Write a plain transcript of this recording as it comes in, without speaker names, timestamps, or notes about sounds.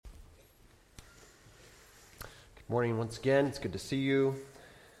Morning once again. It's good to see you.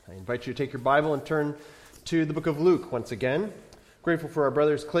 I invite you to take your Bible and turn to the book of Luke once again. Grateful for our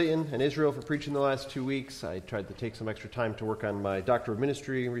brothers Clayton and Israel for preaching the last 2 weeks. I tried to take some extra time to work on my Doctor of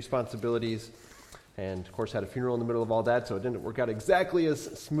Ministry responsibilities, and of course had a funeral in the middle of all that, so it didn't work out exactly as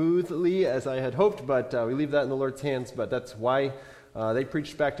smoothly as I had hoped, but we leave that in the Lord's hands. But that's why they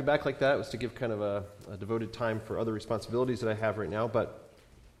preached back to back like that, was to give kind of a devoted time for other responsibilities that I have right now. But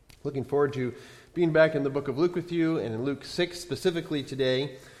looking forward to being back in the book of Luke with you, and in Luke 6 specifically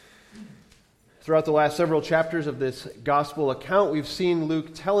today. Throughout the last several chapters of this gospel account, we've seen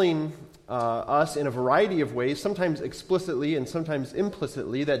Luke telling us in a variety of ways, sometimes explicitly and sometimes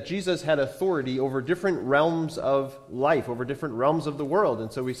implicitly, that Jesus had authority over different realms of life, over different realms of the world.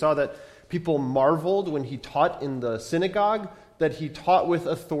 And so we saw that people marveled when he taught in the synagogue, that he taught with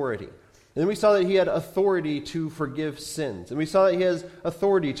authority. And then we saw that he had authority to forgive sins. And we saw that he has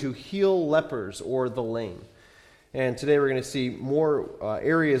authority to heal lepers or the lame. And today we're going to see more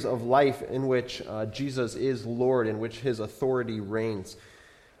areas of life in which Jesus is Lord, in which his authority reigns.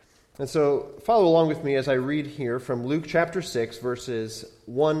 And so follow along with me as I read here from Luke chapter 6, verses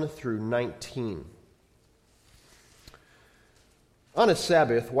 1 through 19. On a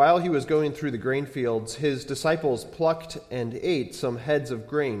Sabbath, while he was going through the grain fields, his disciples plucked and ate some heads of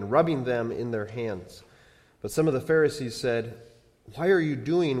grain, rubbing them in their hands. But some of the Pharisees said, "Why are you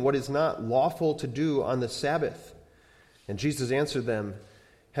doing what is not lawful to do on the Sabbath?" And Jesus answered them,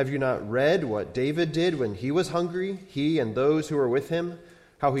 "Have you not read what David did when he was hungry, he and those who were with him,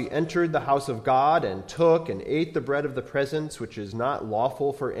 how he entered the house of God and took and ate the bread of the presence, which is not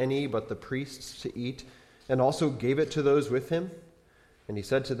lawful for any but the priests to eat, and also gave it to those with him? And he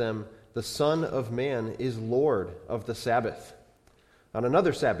said to them, the Son of Man is Lord of the Sabbath." On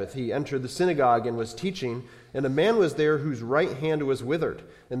another Sabbath he entered the synagogue and was teaching, and a man was there whose right hand was withered.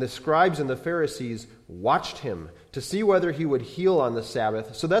 And the scribes and the Pharisees watched him to see whether he would heal on the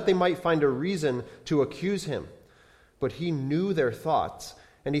Sabbath, so that they might find a reason to accuse him. But he knew their thoughts,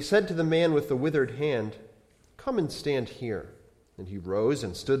 and he said to the man with the withered hand, "Come and stand here." And he rose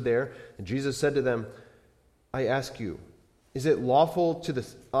and stood there, and Jesus said to them, "I ask you, is it lawful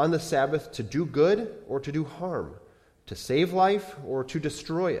on the Sabbath to do good or to do harm, to save life or to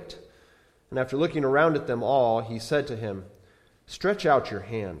destroy it?" And after looking around at them all, he said to him, "Stretch out your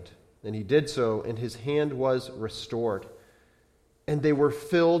hand." And he did so, and his hand was restored. And they were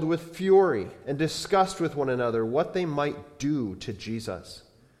filled with fury and discussed with one another what they might do to Jesus.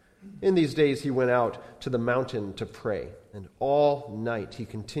 In these days he went out to the mountain to pray, and all night he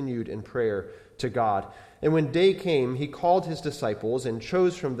continued in prayer to God. And when day came, he called his disciples and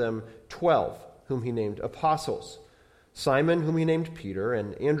chose from them 12, whom he named apostles: Simon, whom he named Peter,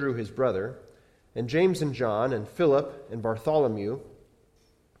 and Andrew his brother, and James and John, and Philip, and Bartholomew,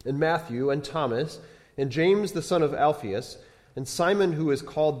 and Matthew, and Thomas, and James the son of Alphaeus, and Simon who is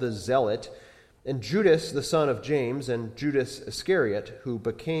called the Zealot, and Judas the son of James, and Judas Iscariot, who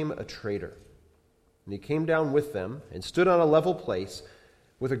became a traitor. And he came down with them, and stood on a level place,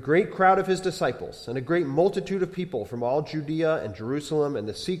 with a great crowd of his disciples, and a great multitude of people from all Judea and Jerusalem, and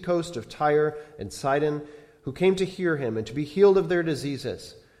the seacoast of Tyre and Sidon, who came to hear him and to be healed of their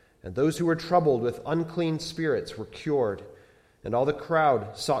diseases. And those who were troubled with unclean spirits were cured. And all the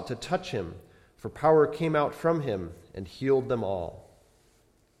crowd sought to touch him, for power came out from him and healed them all.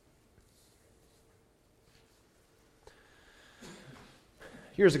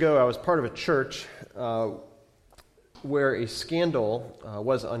 Years ago, I was part of a church where a scandal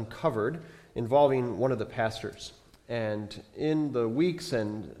was uncovered involving one of the pastors. And in the weeks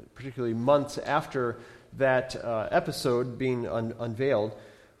and particularly months after that episode being unveiled,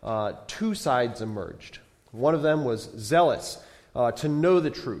 two sides emerged. One of them was zealous to know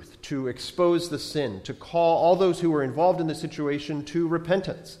the truth, to expose the sin, to call all those who were involved in the situation to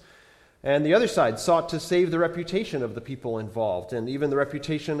repentance. And the other side sought to save the reputation of the people involved, and even the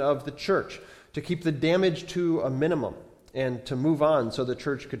reputation of the church, to keep the damage to a minimum and to move on so the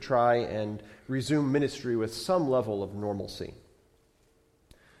church could try and resume ministry with some level of normalcy.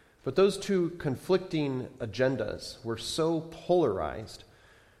 But those two conflicting agendas were so polarized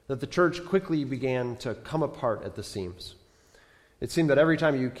that the church quickly began to come apart at the seams. It seemed that every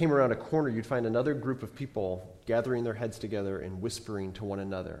time you came around a corner, you'd find another group of people gathering their heads together and whispering to one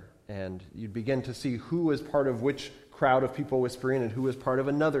another. And you'd begin to see who was part of which crowd of people whispering and who was part of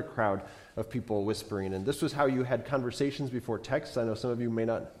another crowd of people whispering. And this was how you had conversations before text. I know some of you may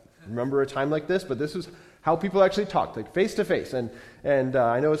not remember a time like this, but this was how people actually talked, like face to face. And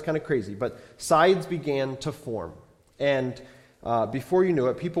I know it's kind of crazy, but sides began to form. And before you knew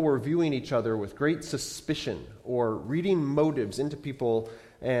it, people were viewing each other with great suspicion or reading motives into people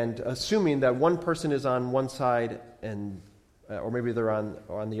and assuming that one person is on one side and or maybe they're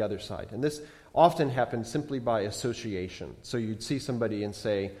on the other side. And this often happens simply by association. So you'd see somebody and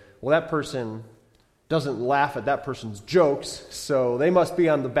say, well, that person doesn't laugh at that person's jokes, so they must be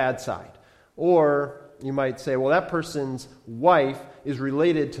on the bad side. Or you might say, well, that person's wife is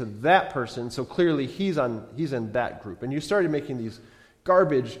related to that person, so clearly he's in that group. And you started making these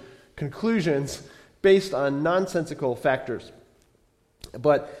garbage conclusions based on nonsensical factors.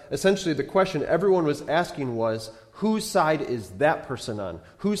 But essentially the question everyone was asking was, whose side is that person on?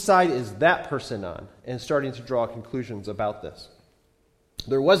 Whose side is that person on? And starting to draw conclusions about this.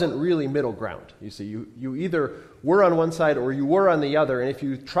 There wasn't really middle ground. You see, you either were on one side or you were on the other, and if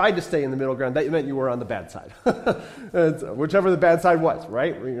you tried to stay in the middle ground, that meant you were on the bad side. Whichever the bad side was,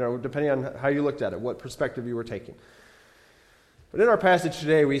 right? Depending on how you looked at it, what perspective you were taking. But in our passage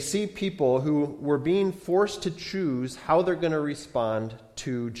today, we see people who were being forced to choose how they're going to respond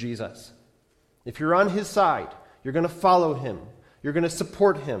to Jesus. If you're on his side, you're going to follow him. You're going to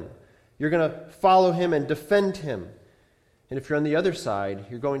support him. You're going to follow him and defend him. And if you're on the other side,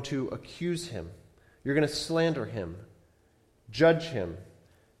 you're going to accuse him. You're going to slander him, judge him,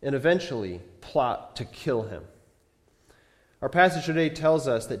 and eventually plot to kill him. Our passage today tells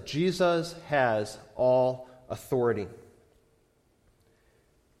us that Jesus has all authority.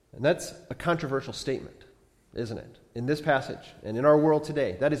 And that's a controversial statement, isn't it? In this passage and in our world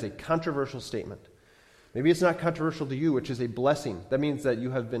today, that is a controversial statement. Maybe it's not controversial to you, which is a blessing. That means that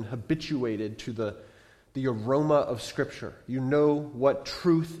you have been habituated to the aroma of Scripture. You know what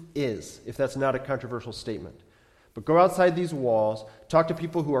truth is, if that's not a controversial statement. But go outside these walls, talk to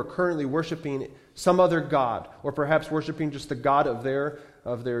people who are currently worshiping some other god, or perhaps worshiping just the god of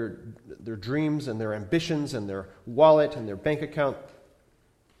their dreams and their ambitions and their wallet and their bank account.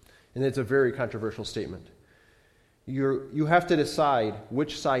 And it's a very controversial statement. You have to decide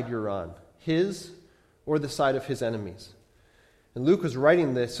which side you're on, his or the side of his enemies. And Luke was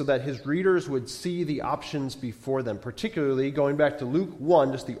writing this so that his readers would see the options before them, particularly going back to Luke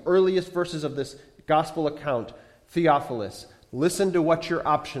 1, just the earliest verses of this gospel account. Theophilus, listen to what your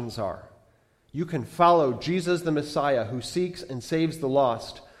options are. You can follow Jesus the Messiah who seeks and saves the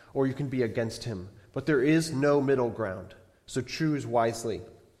lost, or you can be against him. But there is no middle ground, so choose wisely.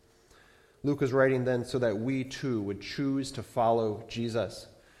 Luke was writing then so that we too would choose to follow Jesus.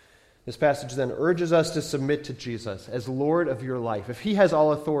 This passage then urges us to submit to Jesus as Lord of your life. If he has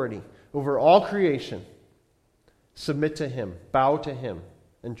all authority over all creation, submit to him, bow to him,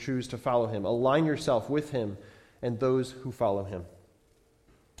 and choose to follow him. Align yourself with him and those who follow him.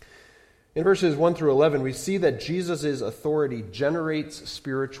 In verses 1 through 11, we see that Jesus' authority generates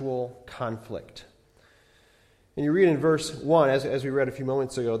spiritual conflict. And you read in verse 1, as we read a few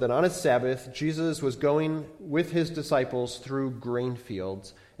moments ago, that on a Sabbath, Jesus was going with his disciples through grain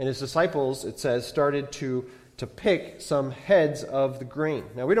fields. And his disciples, it says, started to pick some heads of the grain.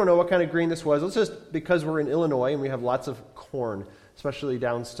 Now, we don't know what kind of grain this was. Let's just, because we're in Illinois and we have lots of corn, especially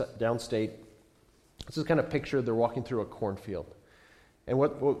downstate, let's just kind of picture they're walking through a cornfield. And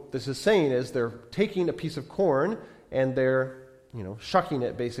what this is saying is they're taking a piece of corn and they're, shucking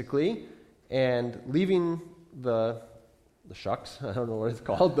it basically and leaving the shucks. I don't know what it's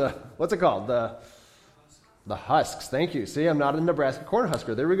called. What's it called? The husks. Thank you. See, I'm not a Nebraska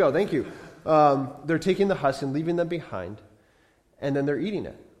Cornhusker. There we go. Thank you. They're taking the husks and leaving them behind, and then they're eating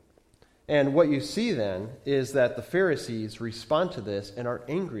it. And what you see then is that the Pharisees respond to this and are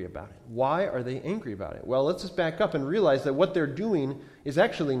angry about it. Why are they angry about it? Well, let's just back up and realize that what they're doing is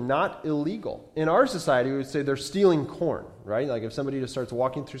actually not illegal. In our society, we would say they're stealing corn, right? Like if somebody just starts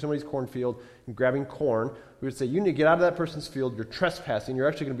walking through somebody's cornfield and grabbing corn, we would say, you need to get out of that person's field, you're trespassing, you're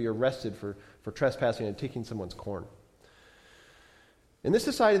actually going to be arrested for trespassing and taking someone's corn. In this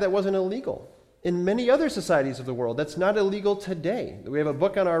society, that wasn't illegal. In many other societies of the world, that's not illegal today. We have a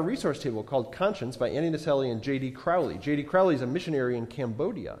book on our resource table called Conscience by Annie Naselli and J.D. Crowley. J.D. Crowley is a missionary in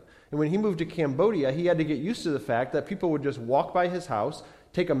Cambodia. And when he moved to Cambodia, he had to get used to the fact that people would just walk by his house,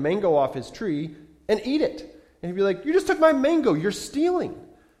 take a mango off his tree, and eat it. And he'd be like, you just took my mango, you're stealing.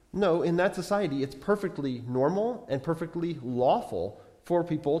 No, in that society, it's perfectly normal and perfectly lawful for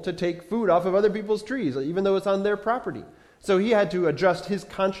people to take food off of other people's trees, even though it's on their property. So he had to adjust his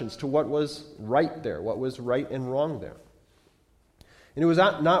conscience to what was right there, what was right and wrong there. And it was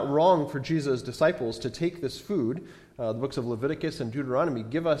not wrong for Jesus' disciples to take this food. The books of Leviticus and Deuteronomy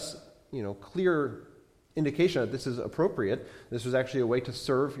give us, clear indication that this is appropriate. This was actually a way to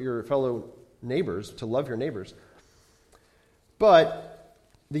serve your fellow neighbors, to love your neighbors. But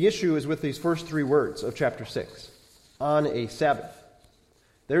the issue is with these first three words of chapter 6, on a Sabbath.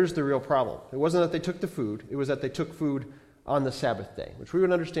 There's the real problem. It wasn't that they took the food, it was that they took food on the Sabbath day, which we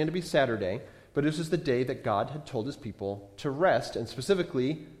would understand to be Saturday, but this is the day that God had told his people to rest, and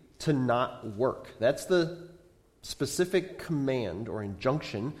specifically to not work. That's the specific command or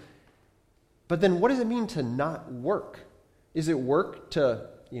injunction. But then what does it mean to not work? Is it work to,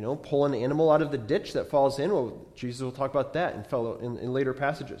 pull an animal out of the ditch that falls in? Well, Jesus will talk about that in later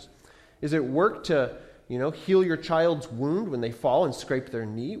passages. Is it work to, heal your child's wound when they fall and scrape their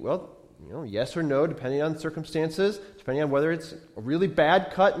knee? Well, yes or no, depending on the circumstances, depending on whether it's a really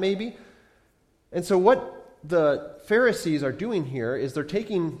bad cut maybe. And so what the Pharisees are doing here is they're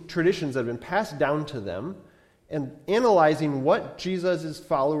taking traditions that have been passed down to them and analyzing what Jesus'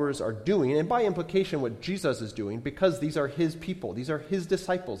 followers are doing, and by implication what Jesus is doing, because these are his people. These are his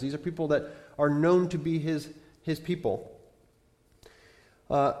disciples. These are people that are known to be his people.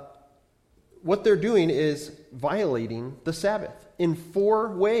 What they're doing is violating the Sabbath in 4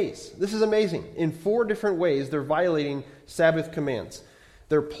 ways. This is amazing. In 4 different ways, they're violating Sabbath commands.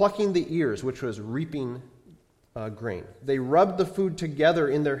 They're plucking the ears, which was reaping grain. They rubbed the food together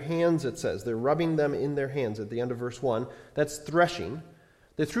in their hands, it says. They're rubbing them in their hands at the end of verse 1. That's threshing.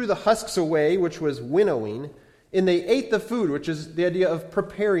 They threw the husks away, which was winnowing. And they ate the food, which is the idea of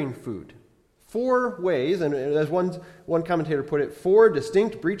preparing food. 4 ways, and as one commentator put it, 4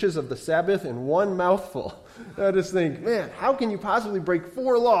 distinct breaches of the Sabbath in one mouthful. I just think, man, how can you possibly break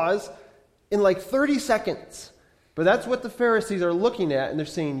 4 laws in like 30 seconds? But that's what the Pharisees are looking at, and they're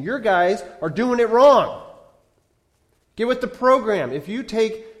saying, your guys are doing it wrong. Get with the program. If you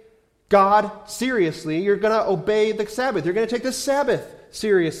take God seriously, you're going to obey the Sabbath. You're going to take the Sabbath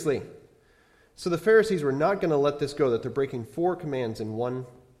seriously. So the Pharisees were not going to let this go, that they're breaking 4 commands in one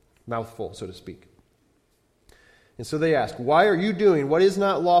mouthful, so to speak. And so they ask, why are you doing what is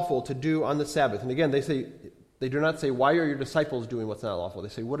not lawful to do on the Sabbath? And again, they do not say, why are your disciples doing what's not lawful? They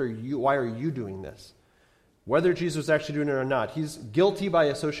say, why are you doing this? Whether Jesus was actually doing it or not, he's guilty by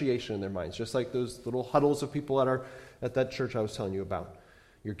association in their minds, just like those little huddles of people that are at that church I was telling you about.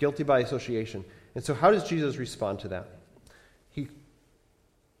 You're guilty by association. And so how does Jesus respond to that? He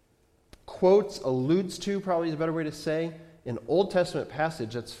alludes to, probably is a better way to say, an Old Testament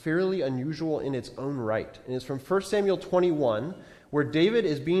passage that's fairly unusual in its own right. And it's from 1 Samuel 21, where David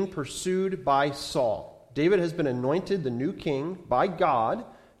is being pursued by Saul. David has been anointed the new king by God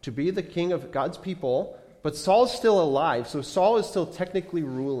to be the king of God's people, but Saul's still alive, so Saul is still technically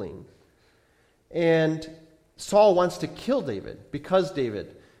ruling. And Saul wants to kill David because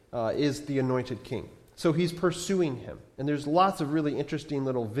David is the anointed king. So he's pursuing him. And there's lots of really interesting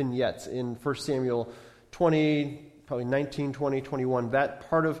little vignettes in 1 Samuel 20, probably 19, 20, 21, that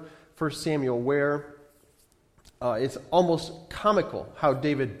part of 1 Samuel where it's almost comical how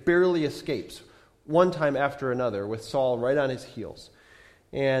David barely escapes one time after another with Saul right on his heels.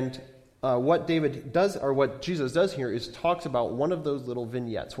 And what David does, or what Jesus does here, is talks about one of those little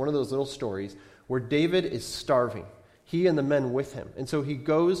vignettes, one of those little stories where David is starving, he and the men with him. And so he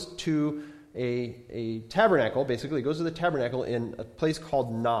goes to a tabernacle, basically, he goes to the tabernacle in a place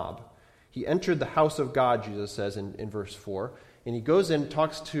called Nob. He entered the house of God, Jesus says in verse 4, and he goes in and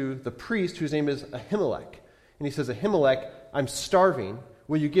talks to the priest whose name is Ahimelech. And he says, Ahimelech, I'm starving.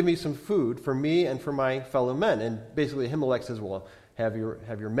 Will you give me some food for me and for my fellow men? And basically Ahimelech says, well, have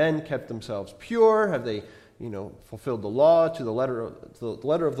your men kept themselves pure? Have they, fulfilled the law to the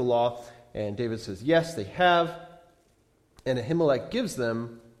letter of the law? And David says, yes, they have. And Ahimelech gives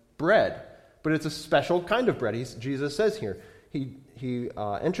them bread, but it's a special kind of bread. Jesus says here, he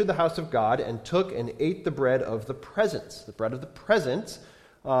entered the house of God and took and ate the bread of the presence. The bread of the presence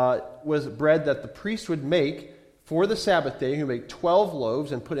was bread that the priest would make for the Sabbath day. He would make 12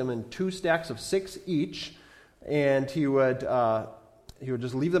 loaves and put them in 2 stacks of 6 each, and he would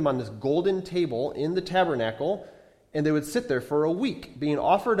just leave them on this golden table in the tabernacle, and they would sit there for a week, being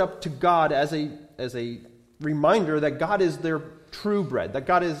offered up to God as a reminder that God is their true bread, that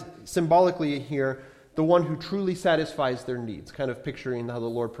God is symbolically here the one who truly satisfies their needs, kind of picturing how the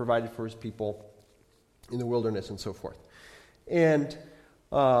Lord provided for his people in the wilderness and so forth. And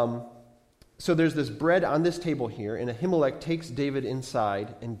so there's this bread on this table here, and Ahimelech takes David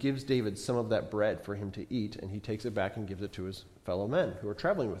inside and gives David some of that bread for him to eat, and he takes it back and gives it to his fellow men who are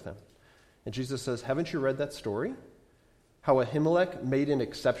traveling with him. And Jesus says, haven't you read that story? How Ahimelech made an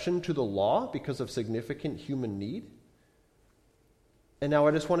exception to the law because of significant human need? And now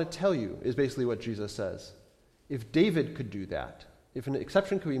I just want to tell you, is basically what Jesus says. If David could do that, if an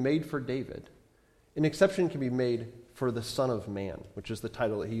exception could be made for David, an exception can be made for the Son of Man, which is the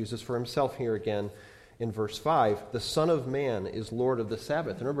title that he uses for himself here again in verse 5. The Son of Man is Lord of the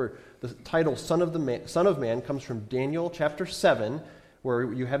Sabbath. And remember, the title Son of Man comes from Daniel chapter 7,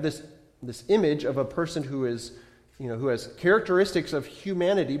 where you have this image of a person who is, who has characteristics of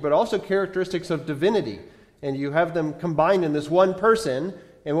humanity, but also characteristics of divinity. And you have them combined in this one person.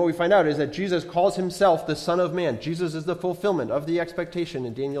 And what we find out is that Jesus calls himself the Son of Man. Jesus is the fulfillment of the expectation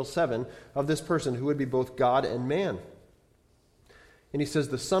in Daniel 7 of this person who would be both God and man. And he says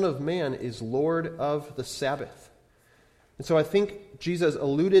the Son of Man is Lord of the Sabbath. And so I think Jesus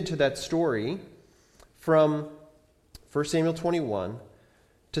alluded to that story from 1 Samuel 21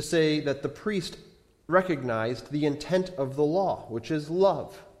 to say that the priest recognized the intent of the law, which is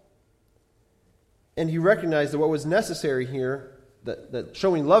love. And he recognized that what was necessary here, that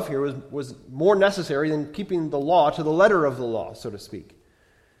showing love here was more necessary than keeping the law to the letter of the law, so to speak.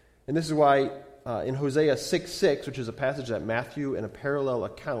 And this is why in Hosea 6:6, which is a passage that Matthew in a parallel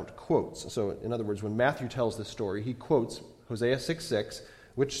account quotes. So in other words, when Matthew tells this story, he quotes Hosea 6:6,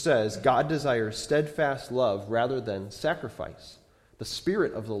 which says, God desires steadfast love rather than sacrifice. The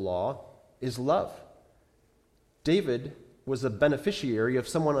spirit of the law is love. David was a beneficiary of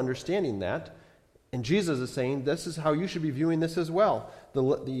someone understanding that. And Jesus is saying this is how you should be viewing this as well.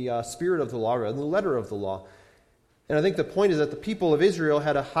 The spirit of the law rather than the letter of the law. And I think the point is that the people of Israel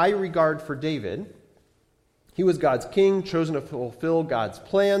had a high regard for David. He was God's king, chosen to fulfill God's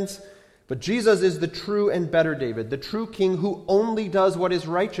plans. But Jesus is the true and better David, the true king who only does what is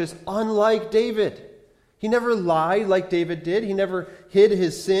righteous, unlike David. He never lied like David did. He never hid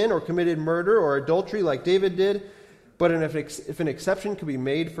his sin or committed murder or adultery like David did. But if an exception could be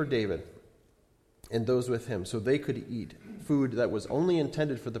made for David and those with him, so they could eat food that was only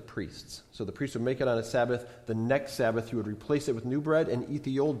intended for the priests. So the priest would make it on a Sabbath. The next Sabbath, he would replace it with new bread and eat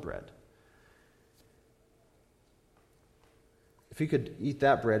the old bread. If he could eat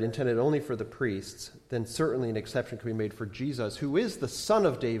that bread intended only for the priests, then certainly an exception could be made for Jesus, who is the Son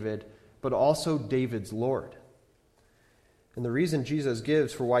of David, but also David's Lord. And the reason Jesus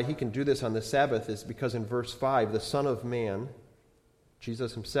gives for why he can do this on the Sabbath is because in verse 5, the Son of Man,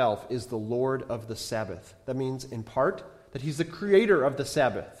 Jesus himself, is the Lord of the Sabbath. That means, in part, that he's the creator of the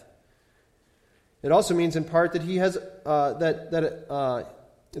Sabbath. It also means, in part, that he has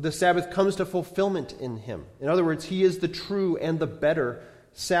the Sabbath comes to fulfillment in him. In other words, he is the true and the better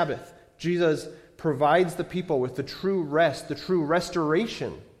Sabbath. Jesus provides the people with the true rest, the true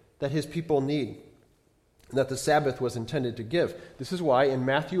restoration that his people need, that the Sabbath was intended to give. This is why in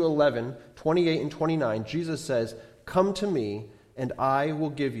Matthew 11, 28 and 29, Jesus says, "Come to me, and I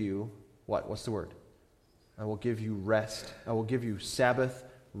will give you," what? What's the word? "I will give you rest." I will give you Sabbath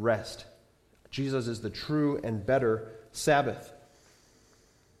rest. Jesus is the true and better Sabbath.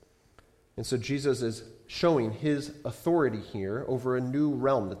 And so Jesus is showing his authority here over a new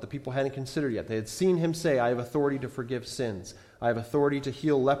realm that the people hadn't considered yet. They had seen him say, "I have authority to forgive sins. I have authority to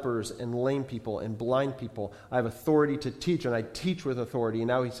heal lepers and lame people and blind people. I have authority to teach, and I teach with authority." And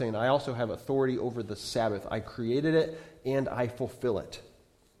now he's saying, I also have authority over the Sabbath. I created it, and I fulfill it.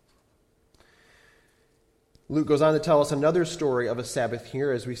 Luke goes on to tell us another story of a Sabbath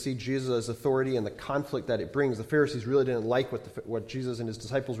here as we see Jesus' authority and the conflict that it brings. The Pharisees really didn't like what Jesus and his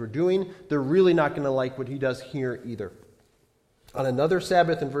disciples were doing. They're really not going to like what he does here either. On another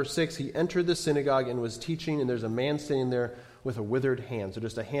Sabbath in verse 6, he entered the synagogue and was teaching, and there's a man standing there with a withered hand. So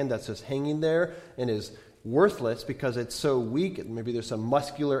just a hand that's just hanging there and is worthless because it's so weak. Maybe there's some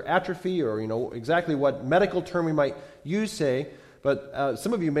muscular atrophy or, exactly what medical term we might use, say. But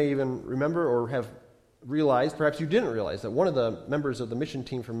some of you may even remember or have realized, perhaps you didn't realize, that one of the members of the mission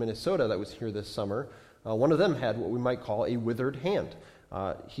team from Minnesota that was here this summer, one of them had what we might call a withered hand.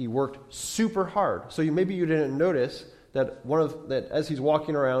 He worked super hard. So maybe you didn't notice that as he's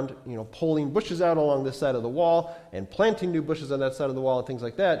walking around, pulling bushes out along this side of the wall and planting new bushes on that side of the wall and things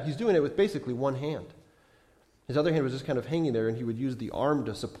like that, he's doing it with basically one hand. His other hand was just kind of hanging there, and he would use the arm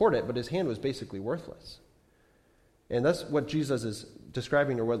to support it, but his hand was basically worthless. And that's what Jesus is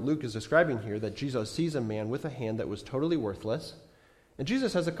describing, or what Luke is describing here, that Jesus sees a man with a hand that was totally worthless. And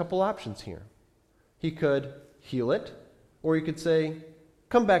Jesus has a couple options here. He could heal it, or he could say,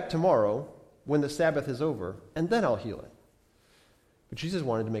 "Come back tomorrow when the Sabbath is over, and then I'll heal it." But Jesus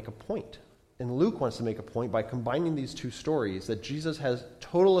wanted to make a point. And Luke wants to make a point by combining these two stories, that Jesus has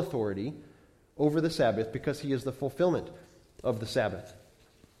total authority over the Sabbath because he is the fulfillment of the Sabbath.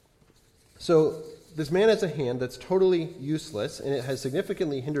 So this man has a hand that's totally useless, and it has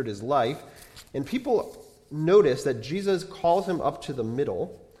significantly hindered his life. And people notice that Jesus calls him up to the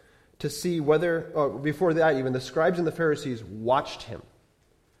middle to see whether, or before that even, the scribes and the Pharisees watched him.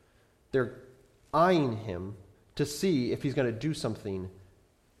 They're eyeing him to see if he's going to do something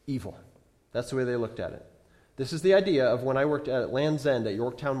evil. That's the way they looked at it. This is the idea of when I worked at Land's End at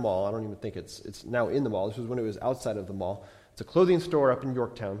Yorktown Mall. I don't even think it's now in the mall. This was when it was outside of the mall. It's a clothing store up in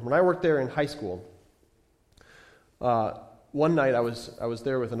Yorktown. When I worked there in high school, One night I was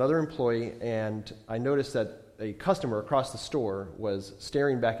there with another employee, and I noticed that a customer across the store was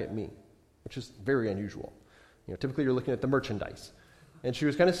staring back at me, which is very unusual. Typically you're looking at the merchandise. And she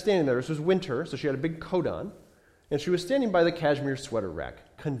was kind of standing there. This was winter, so she had a big coat on, and she was standing by the cashmere sweater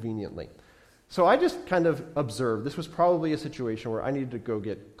rack, conveniently. So I just kind of observed. This was probably a situation where I needed to go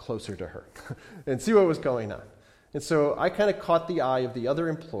get closer to her and see what was going on. And so I kind of caught the eye of the other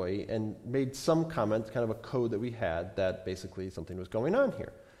employee and made some comment, kind of a code that we had, that basically something was going on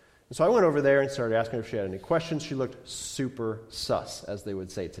here. And so I went over there and started asking her if she had any questions. She looked super sus, as they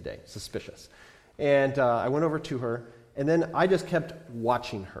would say today, suspicious. And I went over to her, and then I just kept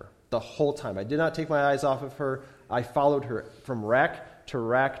watching her the whole time. I did not take my eyes off of her. I followed her from rack to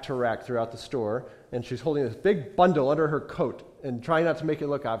rack to rack throughout the store, and she's holding this big bundle under her coat and trying not to make it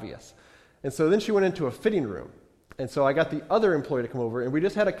look obvious. And so then she went into a fitting room. And so I got the other employee to come over, and we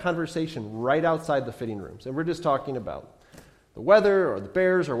just had a conversation right outside the fitting rooms. And we're just talking about the weather or the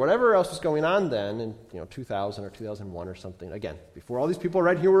Bears or whatever else was going on then in 2000 or 2001 or something. Again, before all these people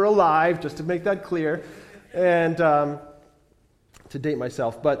right here were alive, just to make that clear. And to date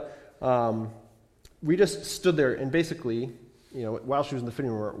myself. But we just stood there and basically, while she was in the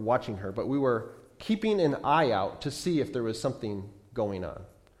fitting room, we were watching her. But we were keeping an eye out to see if there was something going on.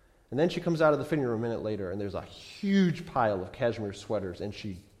 And then she comes out of the fitting room a minute later, and there's a huge pile of cashmere sweaters, and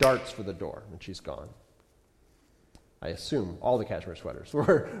she darts for the door, and she's gone. I assume all the cashmere sweaters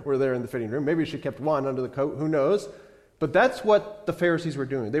were there in the fitting room. Maybe she kept one under the coat, who knows? But that's what the Pharisees were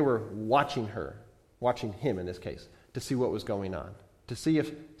doing. They were watching her, watching him in this case, to see what was going on, to see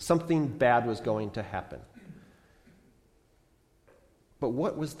if something bad was going to happen. But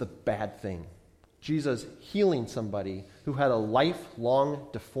what was the bad thing? Jesus healing somebody who had a lifelong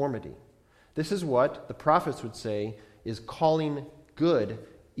deformity. This is what the prophets would say is calling good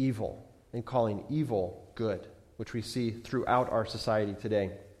evil and calling evil good, which we see throughout our society today.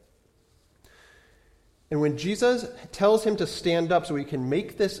 And when Jesus tells him to stand up so he can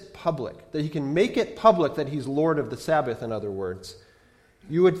make this public, that he can make it public that he's Lord of the Sabbath, in other words,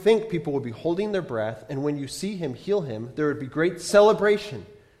 you would think people would be holding their breath, and when you see him heal him, there would be great celebration.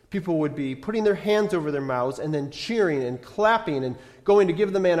 People would be putting their hands over their mouths and then cheering and clapping and going to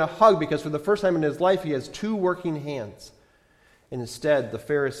give the man a hug because for the first time in his life he has two working hands. And instead, the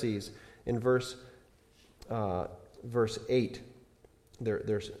Pharisees in verse 8,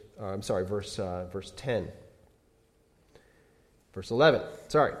 verse 10, verse 11.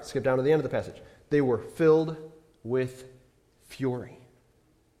 Skip down to the end of the passage. They were filled with fury.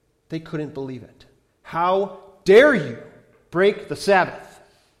 They couldn't believe it. How dare you break the Sabbath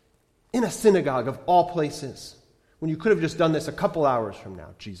in a synagogue of all places, when you could have just done this a couple hours from now,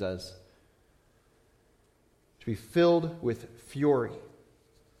 Jesus? To be filled with fury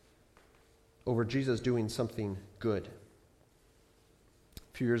over Jesus doing something good.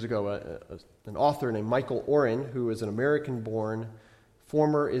 A few years ago, an author named Michael Oren, who is an American-born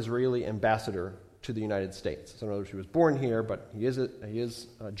former Israeli ambassador to the United States. So in other words, he was born here, but he is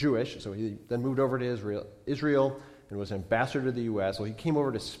Jewish, so he then moved over to Israel and was an ambassador to the U.S. Well, he came over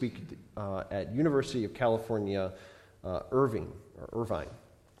to speak at University of California, Irvine,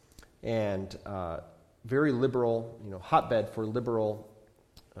 and very liberal, hotbed for liberal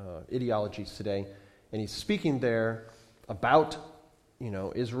ideologies today. And he's speaking there about,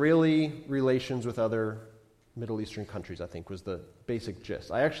 Israeli relations with other Middle Eastern countries, I think, was the basic gist.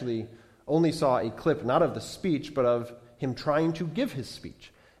 I actually only saw a clip, not of the speech, but of him trying to give his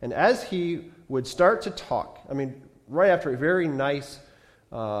speech. And as he would start to talk, right after a very nice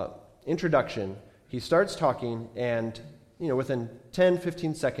introduction, he starts talking, and within 10,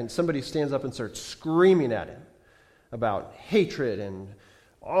 15 seconds, somebody stands up and starts screaming at him about hatred and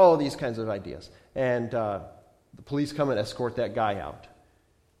all these kinds of ideas. And the police come and escort that guy out.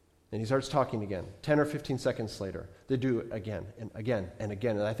 And he starts talking again. 10 or 15 seconds later, they do it again and again and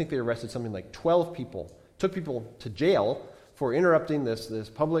again. And I think they arrested something like 12 people, took people to jail for interrupting this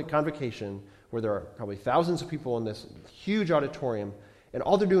public convocation where there are probably thousands of people in this huge auditorium, and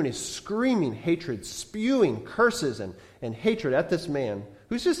all they're doing is screaming hatred, spewing curses and hatred at this man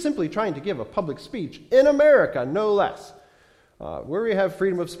who's just simply trying to give a public speech in America, no less, where we have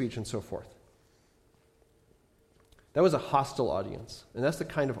freedom of speech and so forth. That was a hostile audience, and that's the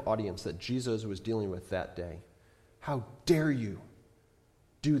kind of audience that Jesus was dealing with that day. How dare you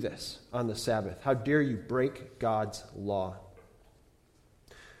do this on the Sabbath? How dare you break God's law?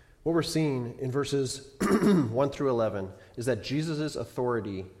 What we're seeing in verses 1 through 11 is that Jesus'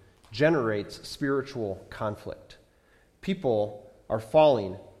 authority generates spiritual conflict. People are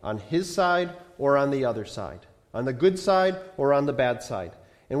falling on his side or on the other side, on the good side or on the bad side.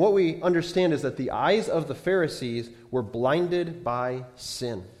 And what we understand is that the eyes of the Pharisees were blinded by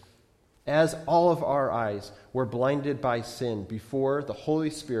sin, as all of our eyes were blinded by sin before the Holy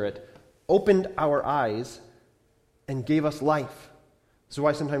Spirit opened our eyes and gave us life. This is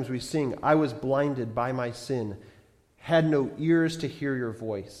why sometimes we sing, I was blinded by my sin, had no ears to hear your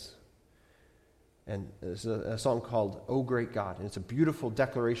voice. And there's a song called, O Great God. And it's a beautiful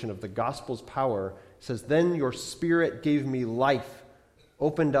declaration of the gospel's power. It says, then your Spirit gave me life,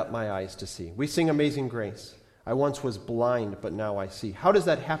 opened up my eyes to see. We sing Amazing Grace. I once was blind, but now I see. How does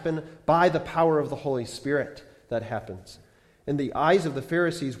that happen? By the power of the Holy Spirit that happens. And the eyes of the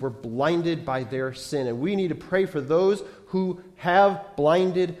Pharisees were blinded by their sin. And we need to pray for those who have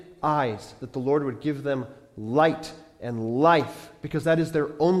blinded eyes, that the Lord would give them light and life, because that is their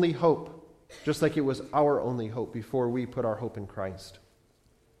only hope, just like it was our only hope before we put our hope in Christ.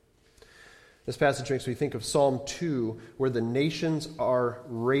 This passage makes me think of Psalm 2, where the nations are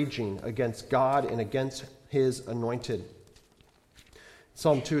raging against God and against his anointed.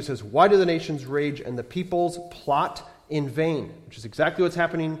 Psalm 2 says, why do the nations rage and the peoples plot in vain? Which is exactly what's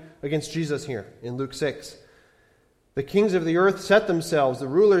happening against Jesus here in Luke 6. The kings of the earth set themselves, the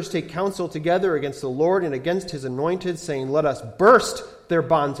rulers take counsel together against the Lord and against his anointed, saying, let us burst their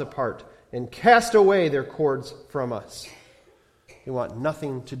bonds apart and cast away their cords from us. They want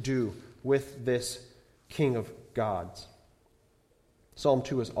nothing to do with this King of gods. Psalm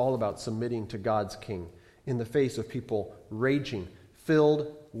 2 is all about submitting to God's king in the face of people raging,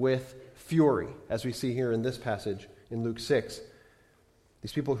 filled with fury, as we see here in this passage in Luke 6.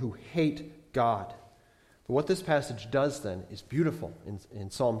 These people who hate God. But what this passage does then is beautiful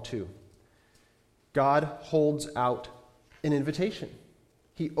in Psalm 2. God holds out an invitation.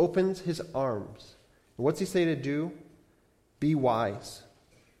 He opens his arms. And what's he say to do? Be wise,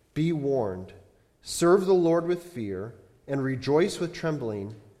 be warned, serve the Lord with fear, and rejoice with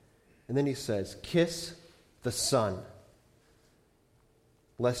trembling. And then he says, kiss the Son,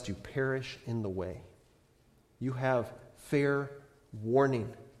 lest you perish in the way. You have fair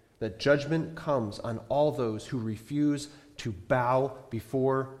warning that judgment comes on all those who refuse to bow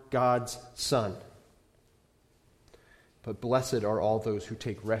before God's Son. But blessed are all those who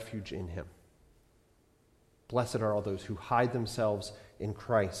take refuge in him. Blessed are all those who hide themselves in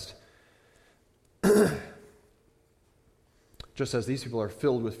Christ. Just as these people are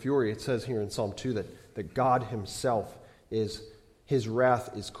filled with fury, it says here in Psalm 2 that God himself his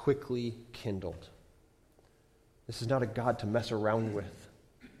wrath is quickly kindled. This is not a God to mess around with.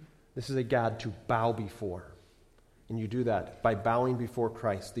 This is a God to bow before. And you do that by bowing before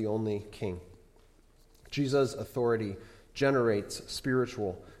Christ, the only King. Jesus' authority generates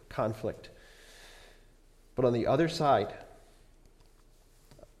spiritual conflict. But on the other side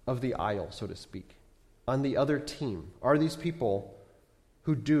of the aisle, so to speak, on the other team, are these people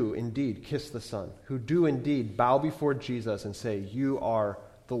who do indeed kiss the Son, who do indeed bow before Jesus and say, you are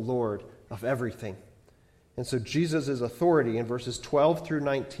the Lord of everything. And so Jesus' authority in verses 12 through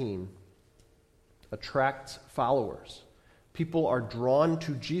 19 attracts followers. People are drawn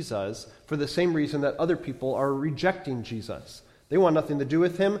to Jesus for the same reason that other people are rejecting Jesus. They want nothing to do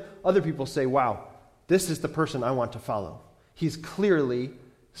with him. Other people say, wow, this is the person I want to follow. He's clearly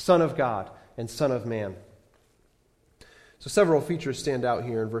Son of God and Son of Man. So several features stand out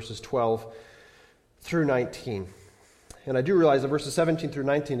here in verses 12 through 19. And I do realize that verses 17 through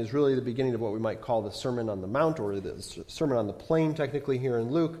 19 is really the beginning of what we might call the Sermon on the Mount, or the Sermon on the Plain, technically, here in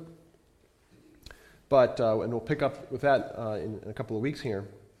Luke. But, and we'll pick up with that in a couple of weeks here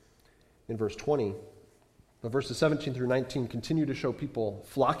in verse 20. But verses 17 through 19 continue to show people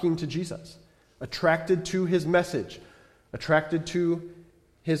flocking to Jesus, attracted to his message, attracted to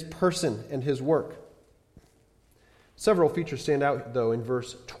his person and his work. Several features stand out, though, in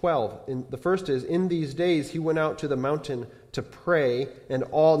verse 12. The first is, in these days he went out to the mountain to pray, and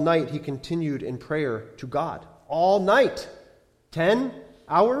all night he continued in prayer to God. All night. 10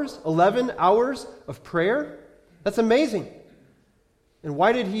 hours, 11 hours of prayer? That's amazing. And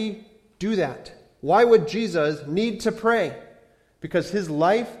why did he do that? Why would Jesus need to pray? Because his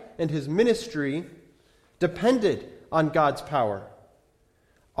life and his ministry depended on God's power.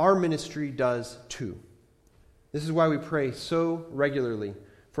 Our ministry does too. This is why we pray so regularly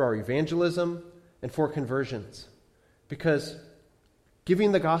for our evangelism and for conversions. Because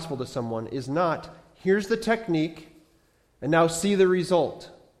giving the gospel to someone is not, here's the technique, and now see the result.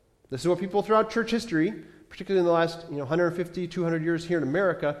 This is what people throughout church history, particularly in the last 150, 200 years here in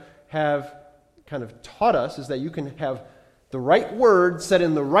America, have kind of taught us, is that you can have the right word said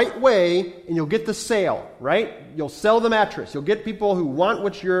in the right way, and you'll get the sale, right? You'll sell the mattress. You'll get people who want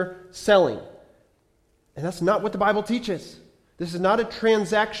what you're selling. And that's not what the Bible teaches. This is not a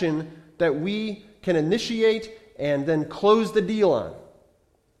transaction that we can initiate and then close the deal on.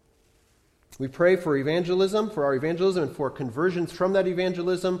 We pray for evangelism, for our evangelism, and for conversions from that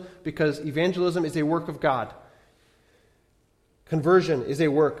evangelism, because evangelism is a work of God. Conversion is a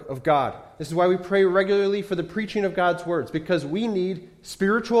work of God. This is why we pray regularly for the preaching of God's words, because we need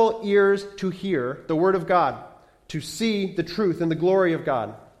spiritual ears to hear the word of God, to see the truth and the glory of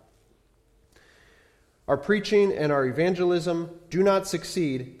God. Our preaching and our evangelism do not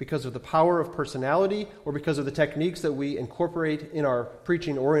succeed because of the power of personality or because of the techniques that we incorporate in our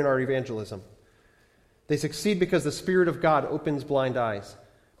preaching or in our evangelism. They succeed because the Spirit of God opens blind eyes,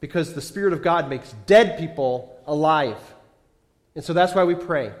 because the Spirit of God makes dead people alive. And so that's why we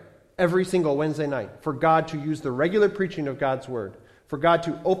pray every single Wednesday night for God to use the regular preaching of God's word, for God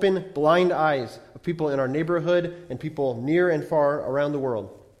to open blind eyes of people in our neighborhood and people near and far around the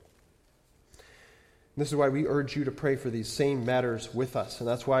world. This is why we urge you to pray for these same matters with us. And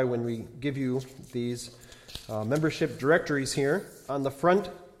that's why when we give you these membership directories here, on the front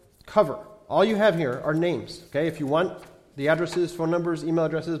cover, all you have here are names. Okay, if you want the addresses, phone numbers, email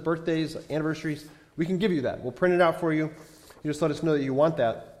addresses, birthdays, anniversaries, we can give you that. We'll print it out for you. You just let us know that you want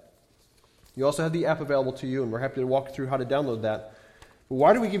that. You also have the app available to you, and we're happy to walk through how to download that. But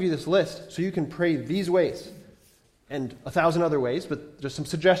why do we give you this list? So you can pray these ways. And 1,000 other ways, but there's some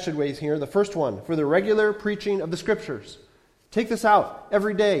suggested ways here. The first one, for the regular preaching of the Scriptures. Take this out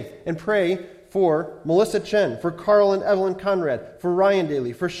every day and pray for Melissa Chen, for Carl and Evelyn Conrad, for Ryan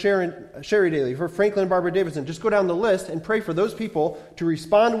Daly, for Sherry Daly, for Franklin and Barbara Davidson. Just go down the list and pray for those people to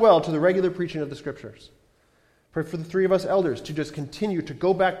respond well to the regular preaching of the Scriptures. Pray for the three of us elders to just continue to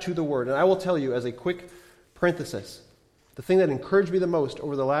go back to the Word. And I will tell you, as a quick parenthesis, the thing that encouraged me the most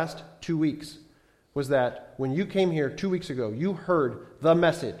over the last 2 weeks was that when you came here 2 weeks ago, you heard the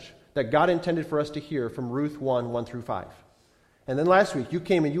message that God intended for us to hear from Ruth 1 through 5. And then last week, you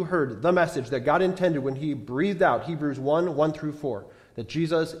came and you heard the message that God intended when He breathed out Hebrews 1 through 4, that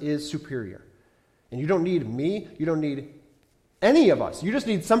Jesus is superior. And you don't need me, you don't need any of us. You just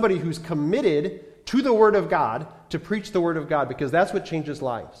need somebody who's committed to the Word of God to preach the Word of God, because that's what changes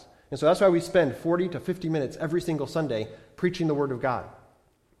lives. And so that's why we spend 40 to 50 minutes every single Sunday preaching the Word of God.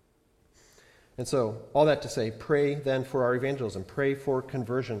 And so, all that to say, pray then for our evangelism. Pray for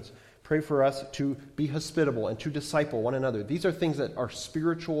conversions. Pray for us to be hospitable and to disciple one another. These are things that are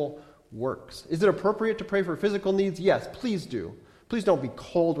spiritual works. Is it appropriate to pray for physical needs? Yes, please do. Please don't be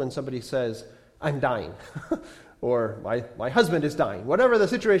cold when somebody says, I'm dying, or my husband is dying. Whatever the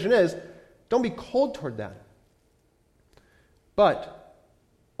situation is, don't be cold toward that. But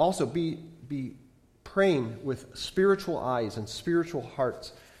also be praying with spiritual eyes and spiritual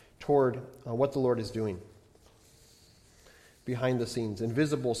hearts toward what the Lord is doing behind the scenes,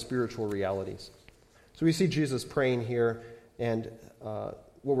 invisible spiritual realities. So we see Jesus praying here, and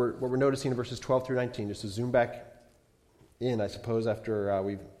what we're noticing in verses 12 through 19, just to zoom back in, I suppose, after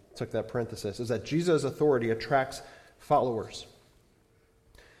we took that parenthesis, is that Jesus' authority attracts followers.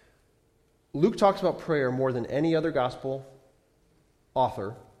 Luke talks about prayer more than any other gospel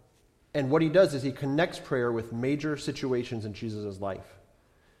author, and what he does is he connects prayer with major situations in Jesus' life.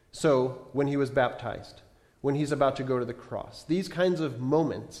 So, when he was baptized, when he's about to go to the cross, these kinds of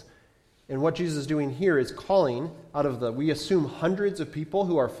moments. And what Jesus is doing here is calling out of we assume hundreds of people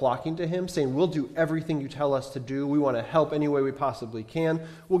who are flocking to him, saying, we'll do everything you tell us to do. We want to help any way we possibly can.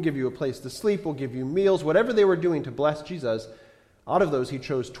 We'll give you a place to sleep. We'll give you meals. Whatever they were doing to bless Jesus, out of those he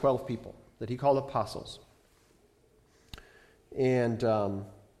chose 12 people that he called apostles.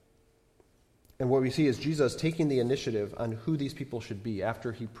 And what we see is Jesus taking the initiative on who these people should be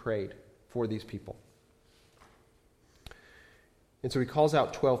after he prayed for these people. And so he calls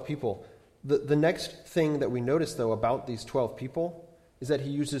out 12 people. The next thing that we notice, though, about these 12 people is that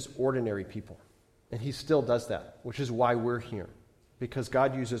he uses ordinary people. And he still does that, which is why we're here. Because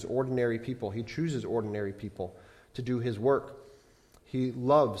God uses ordinary people. He chooses ordinary people to do his work. He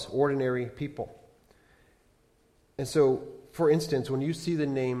loves ordinary people. And so, for instance, when you see the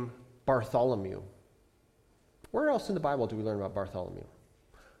name Bartholomew, where else in the Bible do we learn about Bartholomew?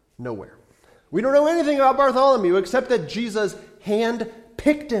 Nowhere. We don't know anything about Bartholomew except that Jesus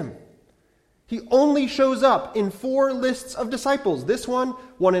hand-picked him. He only shows up in 4 lists of disciples. This one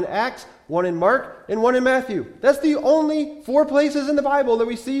in Acts, one in Mark, and one in Matthew. That's the only 4 places in the Bible that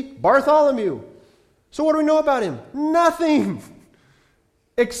we see Bartholomew. So what do we know about him? Nothing.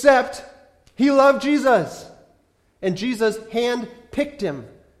 Except he loved Jesus. And Jesus hand-picked him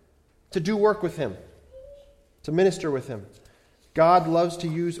to do work with him, to minister with him. God loves to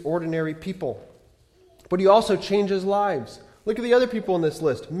use ordinary people, but he also changes lives. Look at the other people in this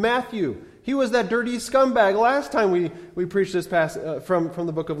list. Matthew, he was that dirty scumbag last time we preached this from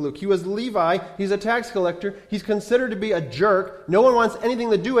the book of Luke. He was Levi. He's a tax collector. He's considered to be a jerk. No one wants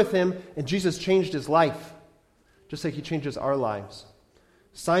anything to do with him, and Jesus changed his life, just like he changes our lives.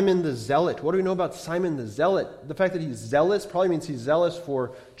 Simon the Zealot. What do we know about Simon the Zealot? The fact that he's zealous probably means he's zealous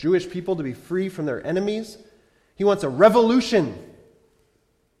for Jewish people to be free from their enemies. He wants a revolution.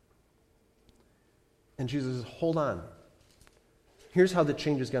 And Jesus says, hold on. Here's how the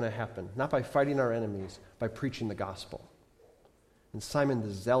change is going to happen. Not by fighting our enemies, by preaching the gospel. And Simon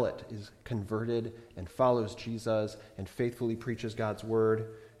the Zealot is converted and follows Jesus and faithfully preaches God's word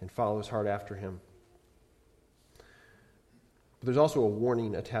and follows hard after him. But there's also a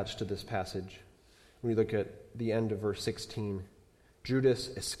warning attached to this passage. When we look at the end of verse 16, Judas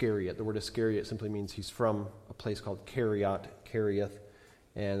Iscariot. The word Iscariot simply means he's from a place called Kerioth,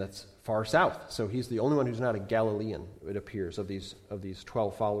 and that's far south. So he's the only one who's not a Galilean, it appears, of these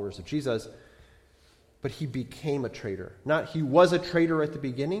 12 followers of Jesus. But he became a traitor. Not he was a traitor at the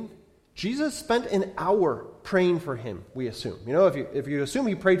beginning. Jesus spent an hour praying for him, we assume. You know, if you assume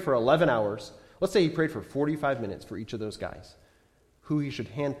he prayed for 11 hours, let's say he prayed for 45 minutes for each of those guys, who he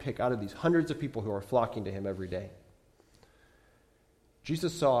should handpick out of these hundreds of people who are flocking to him every day.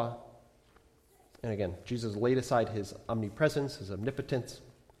 Jesus saw, and again, Jesus laid aside his omnipresence, his omnipotence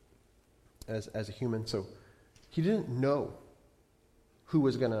as a human, so he didn't know who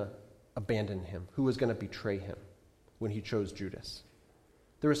was going to abandon him, who was going to betray him when he chose Judas.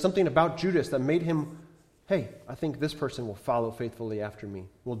 There was something about Judas that made him, hey, I think this person will follow faithfully after me,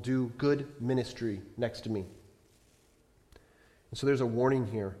 will do good ministry next to me. And so there's a warning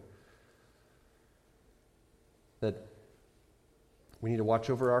here that we need to watch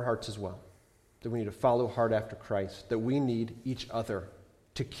over our hearts as well, that we need to follow hard after Christ, that we need each other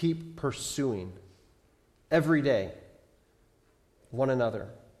to keep pursuing every day one another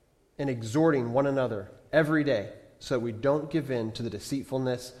and exhorting one another every day so that we don't give in to the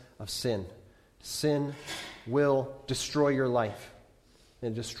deceitfulness of sin. Sin will destroy your life,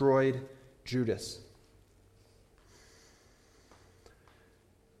 and it destroyed Judas.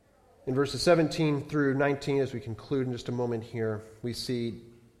 In verses 17 through 19, as we conclude in just a moment here, we see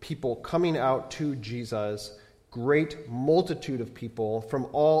people coming out to Jesus, great multitude of people from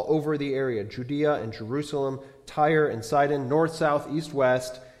all over the area, Judea and Jerusalem, Tyre and Sidon, north, south, east,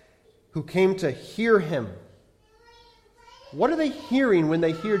 west, who came to hear him. What are they hearing when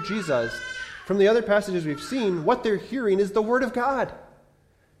they hear Jesus? From the other passages we've seen, what they're hearing is the Word of God.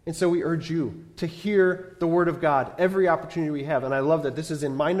 And so we urge you to hear the Word of God every opportunity we have. And I love that this is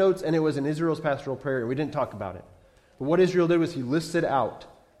in my notes, and it was in Israel's pastoral prayer, and we didn't talk about it. But what Israel did was he listed out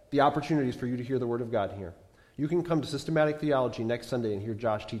the opportunities for you to hear the Word of God here. You can come to Systematic Theology next Sunday and hear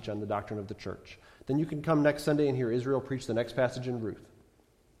Josh teach on the doctrine of the church. Then you can come next Sunday and hear Israel preach the next passage in Ruth.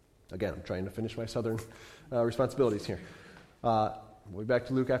 Again, I'm trying to finish my southern responsibilities here. We'll be back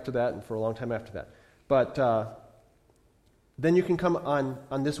to Luke after that and for a long time after that. But then you can come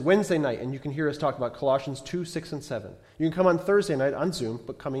on this Wednesday night and you can hear us talk about Colossians 2, 6, and 7. You can come on Thursday night on Zoom,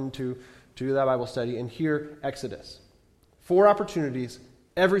 but coming to that Bible study and hear Exodus. 4 opportunities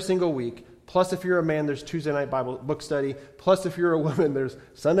every single week. Plus, if you're a man, there's Tuesday night Bible book study. Plus, if you're a woman, there's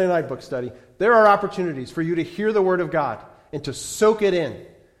Sunday night book study. There are opportunities for you to hear the Word of God and to soak it in.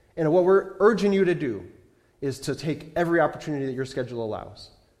 And what we're urging you to do is to take every opportunity that your schedule allows.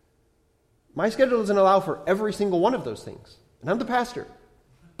 My schedule doesn't allow for every single one of those things. And I'm the pastor.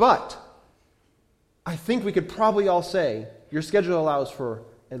 But I think we could probably all say your schedule allows for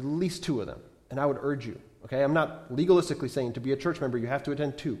at least 2 of them. And I would urge you. Okay, I'm not legalistically saying to be a church member you have to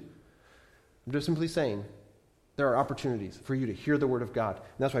attend 2. I'm just simply saying there are opportunities for you to hear the Word of God.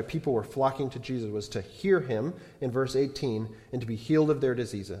 And that's why people were flocking to Jesus, was to hear him in verse 18 and to be healed of their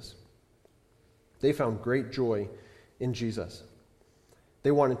diseases. They found great joy in Jesus. They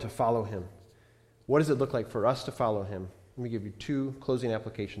wanted to follow him. What does it look like for us to follow him? Let me give you 2 closing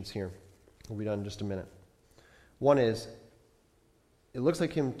applications here. We'll be done in just a minute. One is,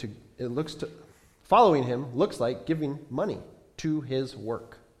 following him looks like giving money to his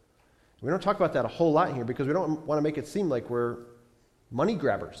work. We don't talk about that a whole lot here because we don't want to make it seem like we're money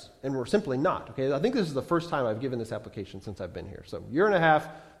grabbers, and we're simply not. Okay, I think this is the first time I've given this application since I've been here. So 1.5 years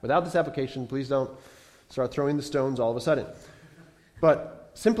without this application, please don't start throwing the stones all of a sudden. But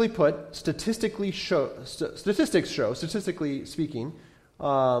simply put, statistics show, statistically speaking,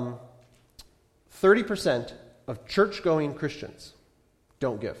 30% of church-going Christians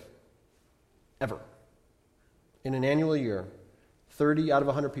don't give. Ever. In an annual year, 30 out of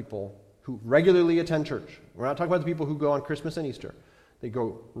 100 people who regularly attend church, we're not talking about the people who go on Christmas and Easter, they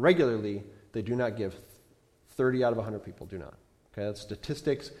go regularly, they do not give. 30 out of 100 people do not. Okay, that's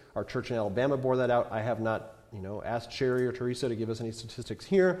statistics. Our church in Alabama bore that out. I have not, asked Sherry or Teresa to give us any statistics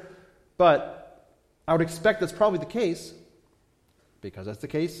here, but I would expect that's probably the case, because that's the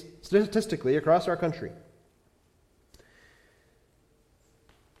case statistically across our country.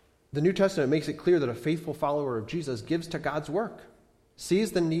 The New Testament makes it clear that a faithful follower of Jesus gives to God's work,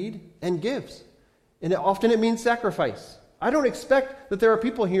 sees the need, and gives. And often it means sacrifice. I don't expect that there are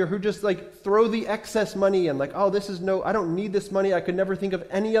people here who just throw the excess money and I don't need this money. I could never think of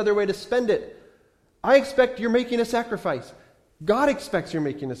any other way to spend it. I expect you're making a sacrifice. God expects you're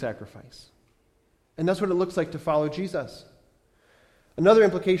making a sacrifice. And that's what it looks like to follow Jesus. Another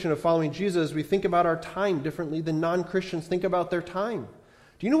implication of following Jesus is we think about our time differently than non-Christians think about their time.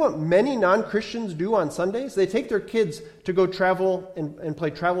 Do you know what many non-Christians do on Sundays? They take their kids to go travel and play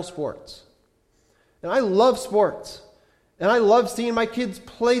travel sports. And I love sports. And I love seeing my kids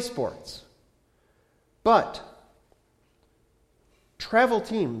play sports. But travel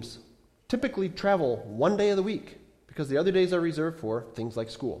teams typically travel one day of the week because the other days are reserved for things like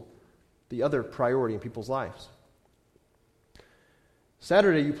school, the other priority in people's lives.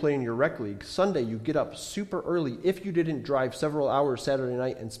 Saturday you play in your rec league. Sunday you get up super early if you didn't drive several hours Saturday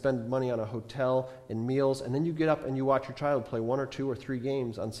night and spend money on a hotel and meals, and then you get up and you watch your child play 1 or 2 or 3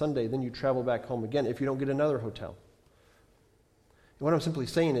 games on Sunday, then you travel back home again if you don't get another hotel. And what I'm simply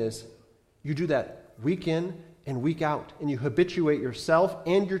saying is you do that week in and week out, and you habituate yourself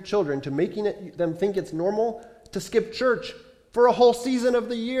and your children to making them think it's normal to skip church for a whole season of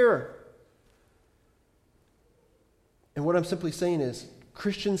the year. And what I'm simply saying is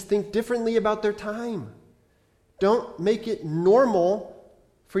Christians think differently about their time. Don't make it normal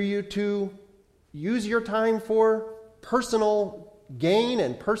for you to use your time for personal gain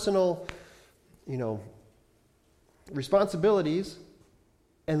and personal, responsibilities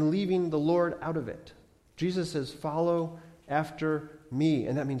and leaving the Lord out of it. Jesus says, follow after me.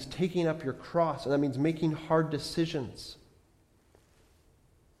 And that means taking up your cross. And that means making hard decisions.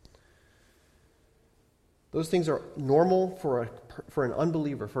 Those things are normal for an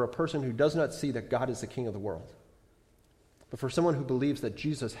unbeliever, for a person who does not see that God is the king of the world. But for someone who believes that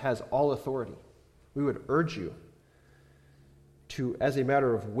Jesus has all authority, we would urge you to, as a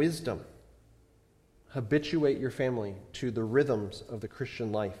matter of wisdom, habituate your family to the rhythms of the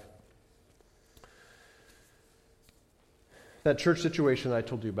Christian life. That church situation I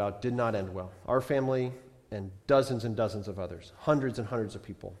told you about did not end well. Our family and dozens of others, hundreds and hundreds of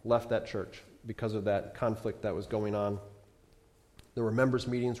people, left that church because of that conflict that was going on. There were members'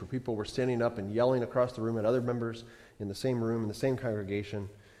 meetings where people were standing up and yelling across the room at other members in the same room, in the same congregation.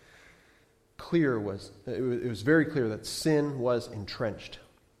 It was very clear that sin was entrenched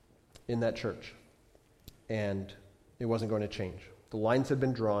in that church, and it wasn't going to change. The lines had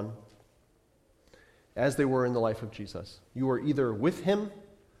been drawn, as they were in the life of Jesus. You were either with him,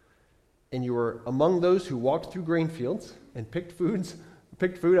 and you were among those who walked through grain fields and picked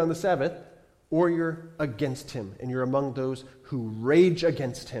food on the Sabbath, or you're against him, and you're among those who rage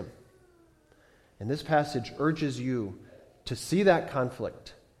against him. And this passage urges you to see that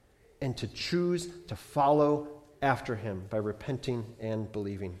conflict and to choose to follow after him by repenting and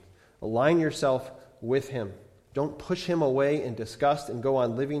believing. Align yourself with him. Don't push him away in disgust and go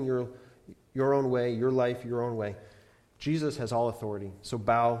on living your own way, your life, your own way. Jesus has all authority, so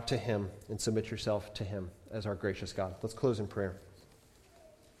bow to him and submit yourself to him as our gracious God. Let's close in prayer.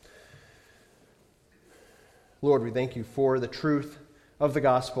 Lord, we thank you for the truth of the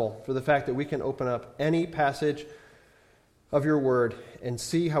gospel, for the fact that we can open up any passage of your word and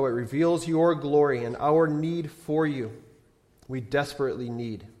see how it reveals your glory and our need for you. We desperately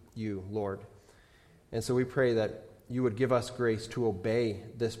need you, Lord. And so we pray that you would give us grace to obey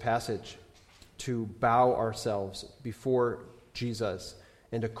this passage, to bow ourselves before Jesus,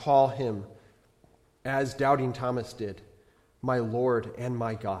 and to call him, as doubting Thomas did, my Lord and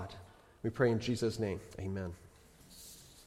my God. We pray in Jesus' name. Amen.